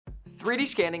3D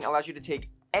scanning allows you to take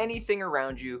anything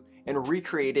around you and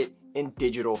recreate it in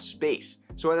digital space.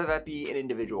 So whether that be an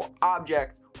individual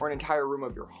object or an entire room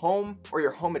of your home or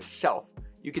your home itself,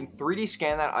 you can 3D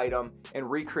scan that item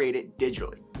and recreate it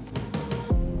digitally.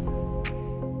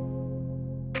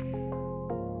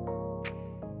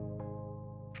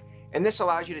 And this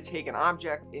allows you to take an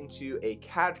object into a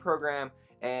CAD program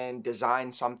and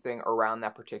design something around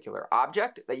that particular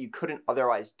object that you couldn't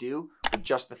otherwise do with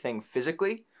just the thing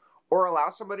physically, or allow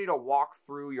somebody to walk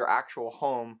through your actual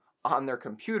home on their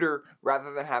computer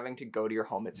rather than having to go to your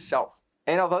home itself.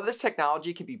 And although this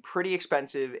technology can be pretty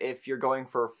expensive if you're going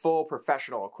for full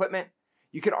professional equipment,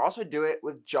 you can also do it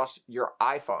with just your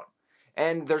iPhone.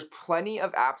 And there's plenty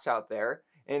of apps out there.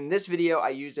 In this video, I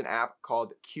used an app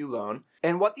called Qlone.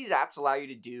 And what these apps allow you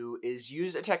to do is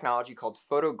use a technology called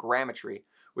photogrammetry,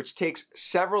 which takes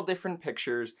several different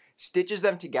pictures, stitches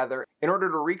them together in order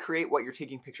to recreate what you're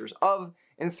taking pictures of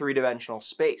in three-dimensional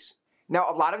space. Now,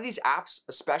 a lot of these apps,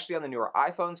 especially on the newer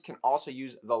iPhones, can also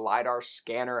use the LiDAR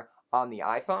scanner on the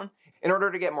iPhone in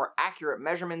order to get more accurate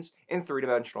measurements in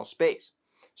three-dimensional space.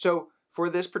 So for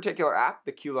this particular app,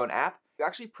 the Qlone app, you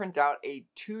actually print out a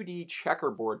 2D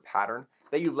checkerboard pattern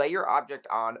that you lay your object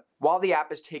on while the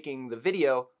app is taking the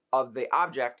video of the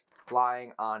object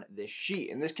lying on this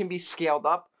sheet. And this can be scaled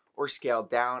up or scaled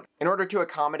down in order to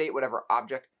accommodate whatever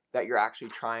object that you're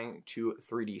actually trying to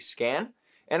 3D scan.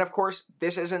 And of course,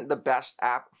 this isn't the best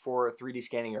app for 3D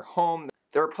scanning your home.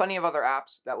 There are plenty of other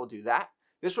apps that will do that.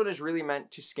 This one is really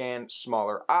meant to scan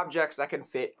smaller objects that can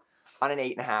fit on an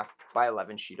 8.5 by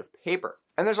 11 sheet of paper.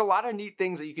 And there's a lot of neat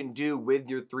things that you can do with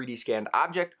your 3D scanned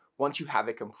object once you have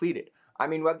it completed. I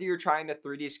mean, whether you're trying to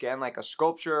 3D scan like a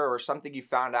sculpture or something you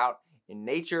found out in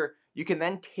nature, you can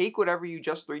then take whatever you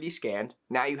just 3D scanned.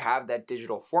 Now you have that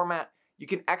digital format. You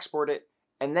can export it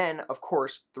and then, of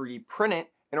course, 3D print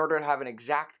it in order to have an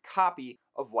exact copy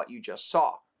of what you just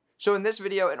saw. So in this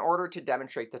video, in order to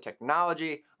demonstrate the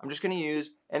technology, I'm just going to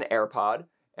use an AirPod,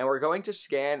 and we're going to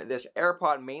scan this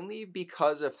AirPod mainly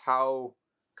because of how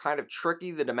kind of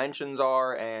tricky the dimensions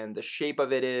are and the shape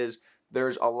of it is.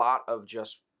 There's a lot of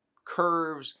just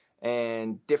curves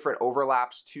and different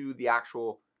overlaps to the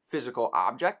actual physical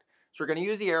object. So we're going to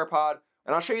use the AirPod,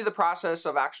 and I'll show you the process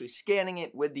of actually scanning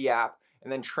it with the app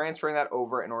and then transferring that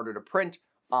over in order to print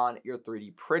on your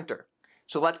 3D printer.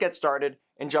 So let's get started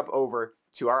and jump over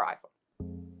to our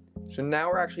iPhone. So now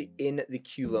we're actually in the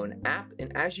Qlone app,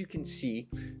 and as you can see,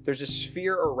 there's a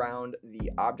sphere around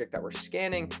the object that we're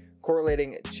scanning,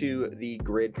 correlating to the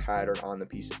grid pattern on the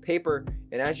piece of paper.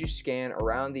 And as you scan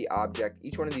around the object,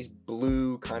 each one of these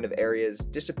blue kind of areas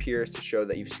disappears to show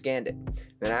that you've scanned it.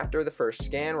 Then after the first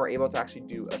scan, we're able to actually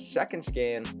do a second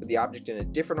scan with the object in a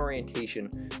different orientation.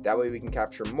 That way we can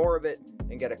capture more of it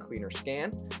and get a cleaner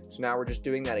scan. So now we're just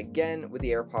doing that again with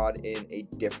the AirPod in a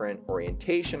different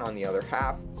orientation on the other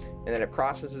half. And then it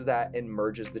processes that and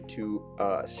merges the two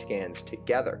scans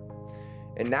together.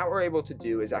 And now what we're able to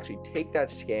do is actually take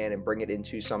that scan and bring it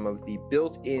into some of the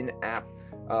built-in app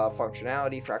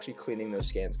functionality for actually cleaning those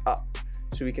scans up.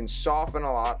 So we can soften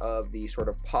a lot of the sort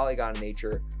of polygon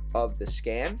nature of the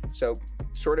scan. So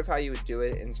sort of how you would do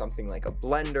it in something like a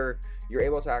blender, you're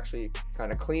able to actually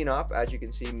kind of clean up, as you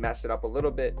can see, mess it up a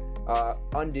little bit,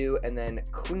 undo, and then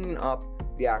clean up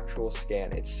the actual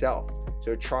scan itself.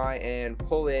 So try and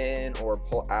pull in or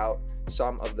pull out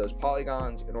some of those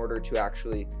polygons in order to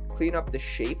actually clean up the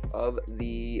shape of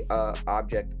the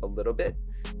object a little bit,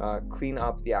 clean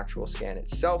up the actual scan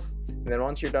itself. And then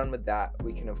once you're done with that,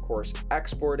 we can of course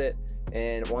export it.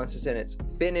 And once it's in its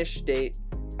finished state,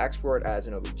 export as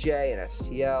an OBJ, an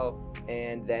STL,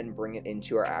 and then bring it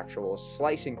into our actual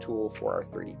slicing tool for our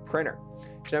 3D printer.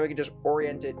 So now we can just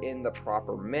orient it in the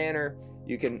proper manner.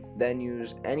 You can then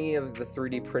use any of the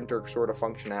 3D printer sort of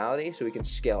functionality, so we can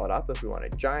scale it up if we want a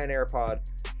giant AirPod,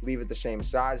 leave it the same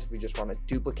size if we just want to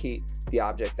duplicate the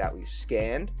object that we've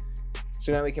scanned.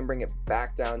 So now we can bring it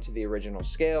back down to the original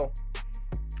scale.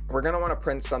 We're going to want to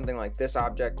print something like this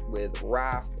object with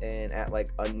raft and at like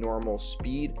a normal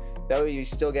speed. That way you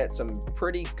still get some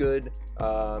pretty good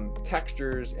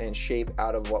textures and shape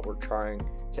out of what we're trying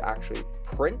to actually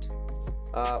print.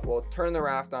 We'll turn the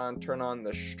raft on, turn on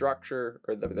the structure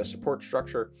or the support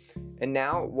structure. And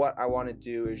now what I want to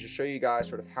do is just show you guys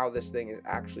sort of how this thing is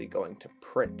actually going to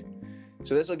print.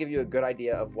 So this will give you a good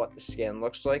idea of what the scan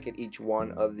looks like at each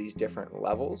one of these different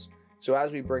levels. So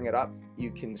as we bring it up, you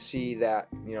can see that,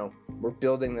 you know, we're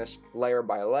building this layer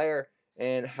by layer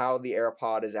and how the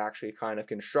AirPod is actually kind of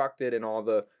constructed and all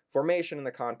the formation and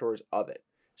the contours of it.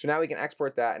 So now we can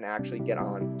export that and actually get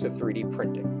on to 3D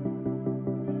printing.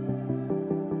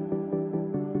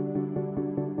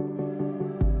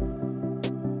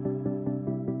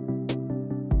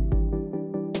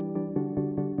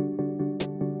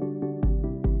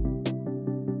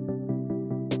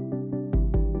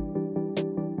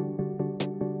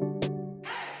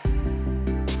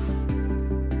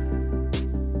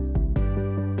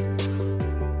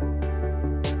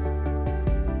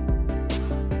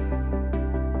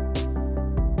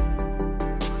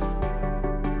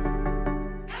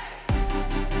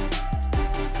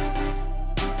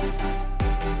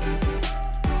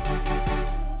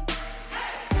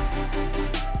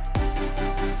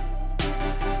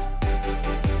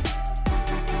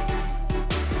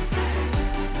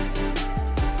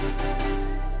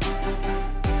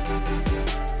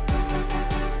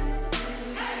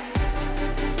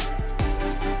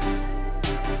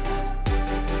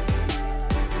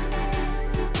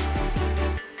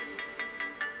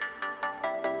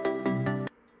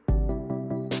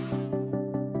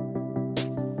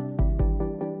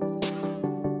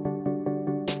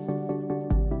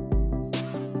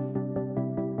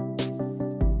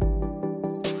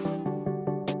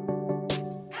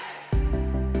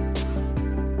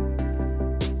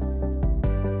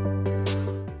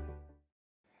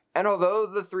 And although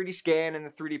the 3D scan and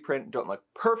the 3D print don't look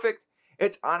perfect,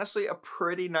 it's honestly a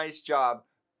pretty nice job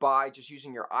by just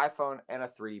using your iPhone and a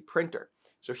 3D printer.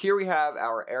 So here we have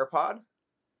our AirPod,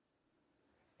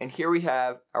 and here we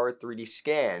have our 3D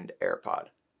scanned AirPod.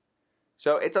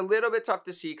 So it's a little bit tough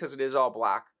to see because it is all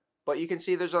black, but you can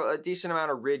see there's a decent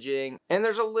amount of ridging, and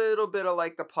there's a little bit of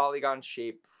like the polygon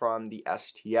shape from the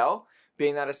STL,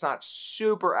 being that it's not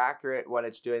super accurate when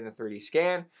it's doing the 3D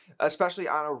scan, especially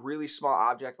on a really small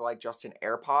object like just an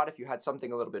AirPod. If you had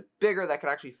something a little bit bigger that could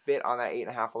actually fit on that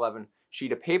 8.5/11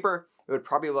 sheet of paper, it would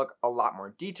probably look a lot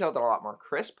more detailed and a lot more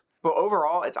crisp. But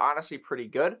overall, it's honestly pretty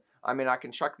good. I mean, I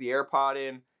can chuck the AirPod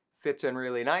in, fits in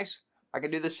really nice. I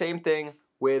can do the same thing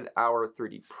with our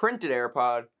 3D printed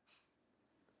AirPod,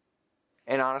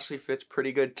 and honestly fits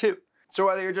pretty good too. So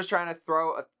whether you're just trying to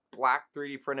throw a black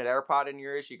 3D printed AirPod in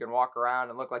your ear so you can walk around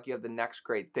and look like you have the next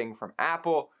great thing from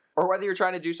Apple, or whether you're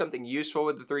trying to do something useful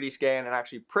with the 3D scan and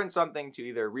actually print something to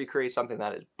either recreate something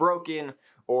that is broken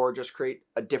or just create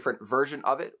a different version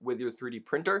of it with your 3D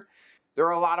printer, there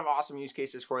are a lot of awesome use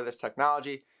cases for this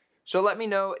technology. So let me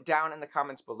know down in the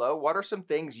comments below, what are some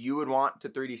things you would want to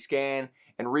 3D scan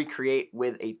and recreate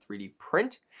with a 3D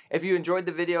print? If you enjoyed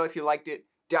the video, if you liked it,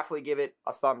 definitely give it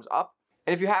a thumbs up.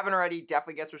 And if you haven't already,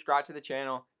 definitely get subscribed to the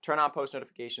channel, turn on post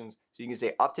notifications so you can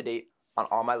stay up to date on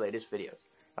all my latest videos.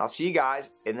 And I'll see you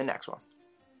guys in the next one.